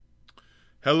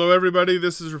Hello, everybody.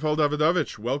 This is Rafael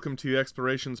Davidovich. Welcome to the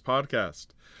Explorations Podcast.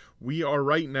 We are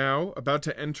right now about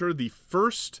to enter the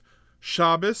first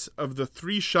Shabbos of the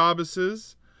three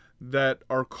Shabbases that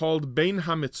are called Bein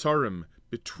HaMitzarim,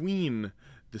 between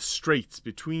the straits,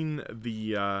 between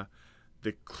the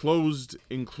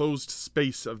enclosed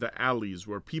space of the alleys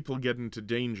where people get into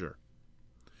danger.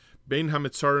 Bein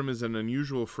HaMitzarim is an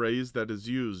unusual phrase that is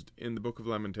used in the Book of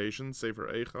Lamentations,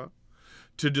 Sefer Eicha,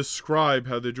 to describe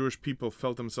how the Jewish people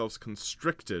felt themselves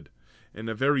constricted in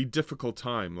a very difficult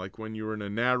time, like when you're in a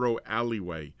narrow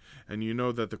alleyway and you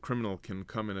know that the criminal can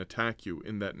come and attack you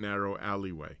in that narrow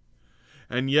alleyway.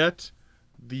 And yet,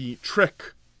 the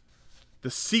trick,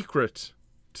 the secret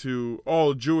to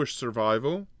all Jewish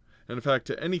survival, and in fact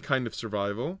to any kind of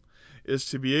survival, is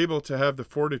to be able to have the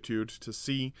fortitude to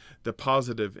see the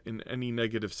positive in any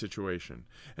negative situation.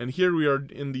 And here we are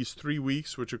in these 3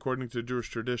 weeks, which according to Jewish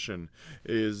tradition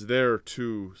is there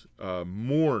to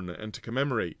mourn and to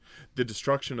commemorate the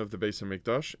destruction of the Beis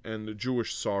HaMikdash and the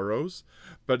Jewish sorrows.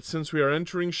 But since we are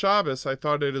entering Shabbos, I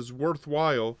thought it is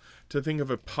worthwhile to think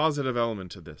of a positive element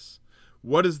to this.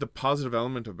 What is the positive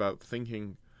element about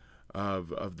thinking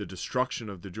of the destruction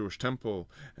of the Jewish temple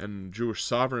and Jewish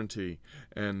sovereignty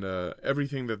and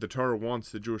everything that the Torah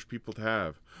wants the Jewish people to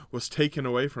have was taken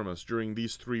away from us during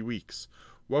these 3 weeks?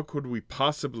 What could we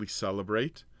possibly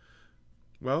celebrate?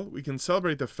 Well, we can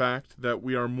celebrate the fact that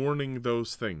we are mourning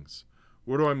those things.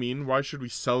 What do I mean? Why should we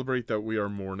celebrate that we are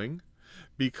mourning?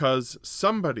 Because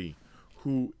somebody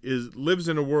who lives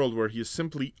in a world where he is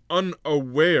simply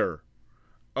unaware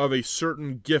of a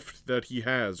certain gift that he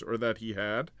has or that he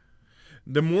had,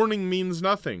 the mourning means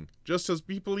nothing, just as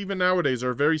people even nowadays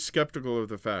are very skeptical of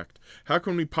the fact. How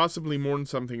can we possibly mourn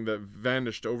something that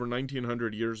vanished over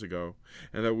 1900 years ago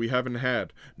and that we haven't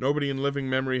had? Nobody in living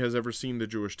memory has ever seen the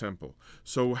Jewish temple.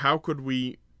 So how could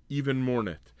we even mourn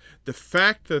it? The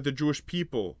fact that the Jewish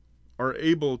people are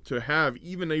able to have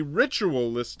even a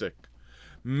ritualistic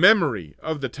memory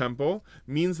of the temple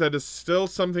means that it's still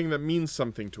something that means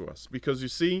something to us. Because you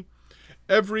see,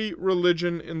 every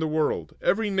religion in the world,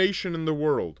 every nation in the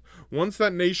world, once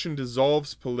that nation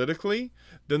dissolves politically,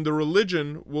 then the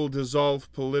religion will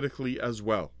dissolve politically as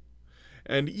well.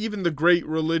 And even the great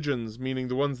religions, meaning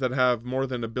the ones that have more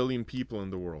than 1 billion people in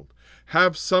the world,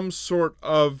 have some sort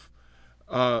of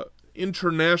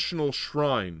international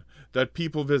shrine that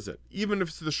people visit, even if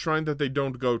it's the shrine that they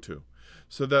don't go to.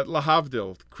 So that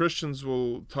lahavdil, Christians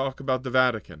will talk about the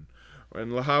Vatican,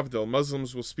 and lahavdil,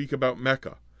 Muslims will speak about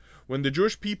Mecca. When the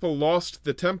Jewish people lost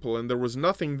the temple and there was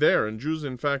nothing there, and Jews,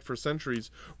 in fact, for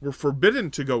centuries were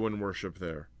forbidden to go and worship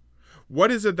there,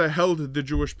 what is it that held the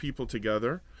Jewish people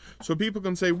together? So people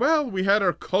can say, well, we had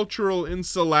our cultural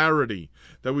insularity,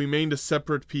 that we remained a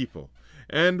separate people,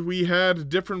 and we had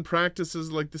different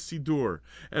practices like the Siddur,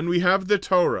 and we have the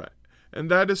Torah,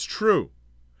 and that is true.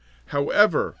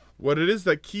 However, what it is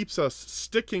that keeps us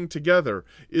sticking together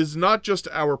is not just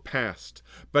our past,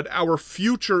 but our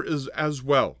future is as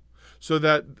well. So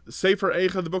that Sefer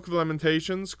Eicha, the Book of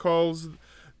Lamentations, calls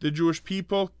the Jewish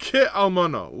people ki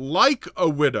almana, like a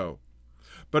widow,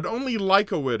 but only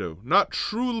like a widow, not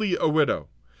truly a widow.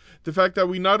 The fact that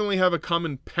we not only have a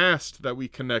common past that we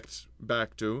connect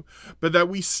back to, but that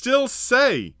we still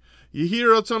say, we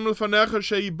want the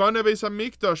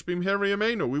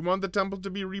temple to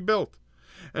be rebuilt.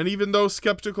 And even though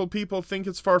skeptical people think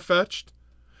it's far-fetched,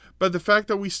 but the fact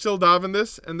that we still daven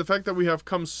this, and the fact that we have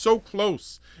come so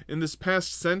close in this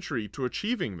past century to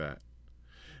achieving that,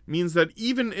 means that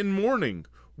even in mourning,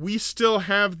 we still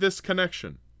have this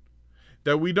connection.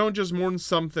 That we don't just mourn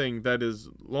something that is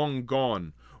long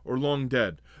gone or long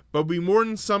dead, but we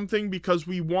mourn something because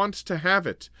we want to have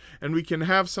it, and we can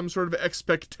have some sort of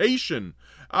expectation,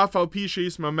 afal pi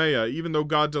she'is mameya, even though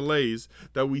God delays,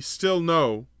 that we still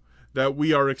know that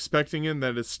we are expecting it,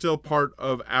 that is still part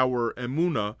of our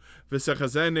emunah, that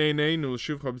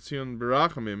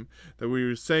we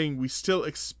are saying we still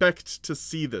expect to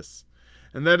see this.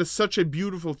 And that is such a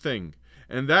beautiful thing.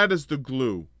 And that is the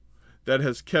glue that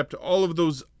has kept all of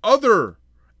those other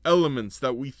elements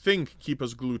that we think keep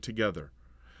us glued together.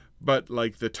 But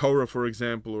like the Torah, for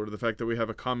example, or the fact that we have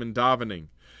a common davening.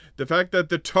 The fact that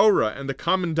the Torah and the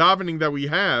common davening that we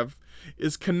have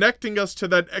is connecting us to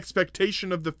that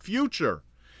expectation of the future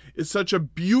is such a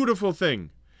beautiful thing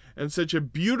and such a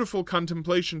beautiful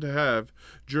contemplation to have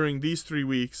during these 3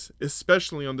 weeks,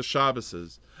 especially on the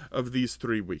Shabbos of these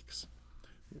 3 weeks.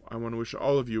 I want to wish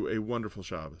all of you a wonderful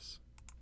Shabbos.